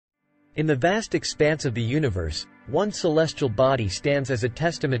In the vast expanse of the universe, one celestial body stands as a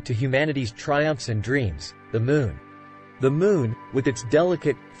testament to humanity's triumphs and dreams: the Moon. The Moon, with its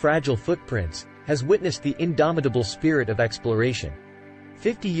delicate, fragile footprints, has witnessed the indomitable spirit of exploration.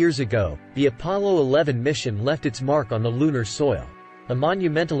 50 years ago, the Apollo 11 mission left its mark on the lunar soil, a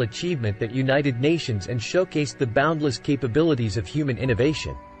monumental achievement that united nations and showcased the boundless capabilities of human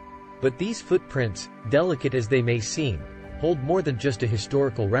innovation. But these footprints, delicate as they may seem, hold more than just a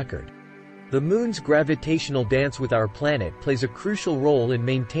historical record. The Moon's gravitational dance with our planet plays a crucial role in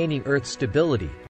maintaining Earth's stability,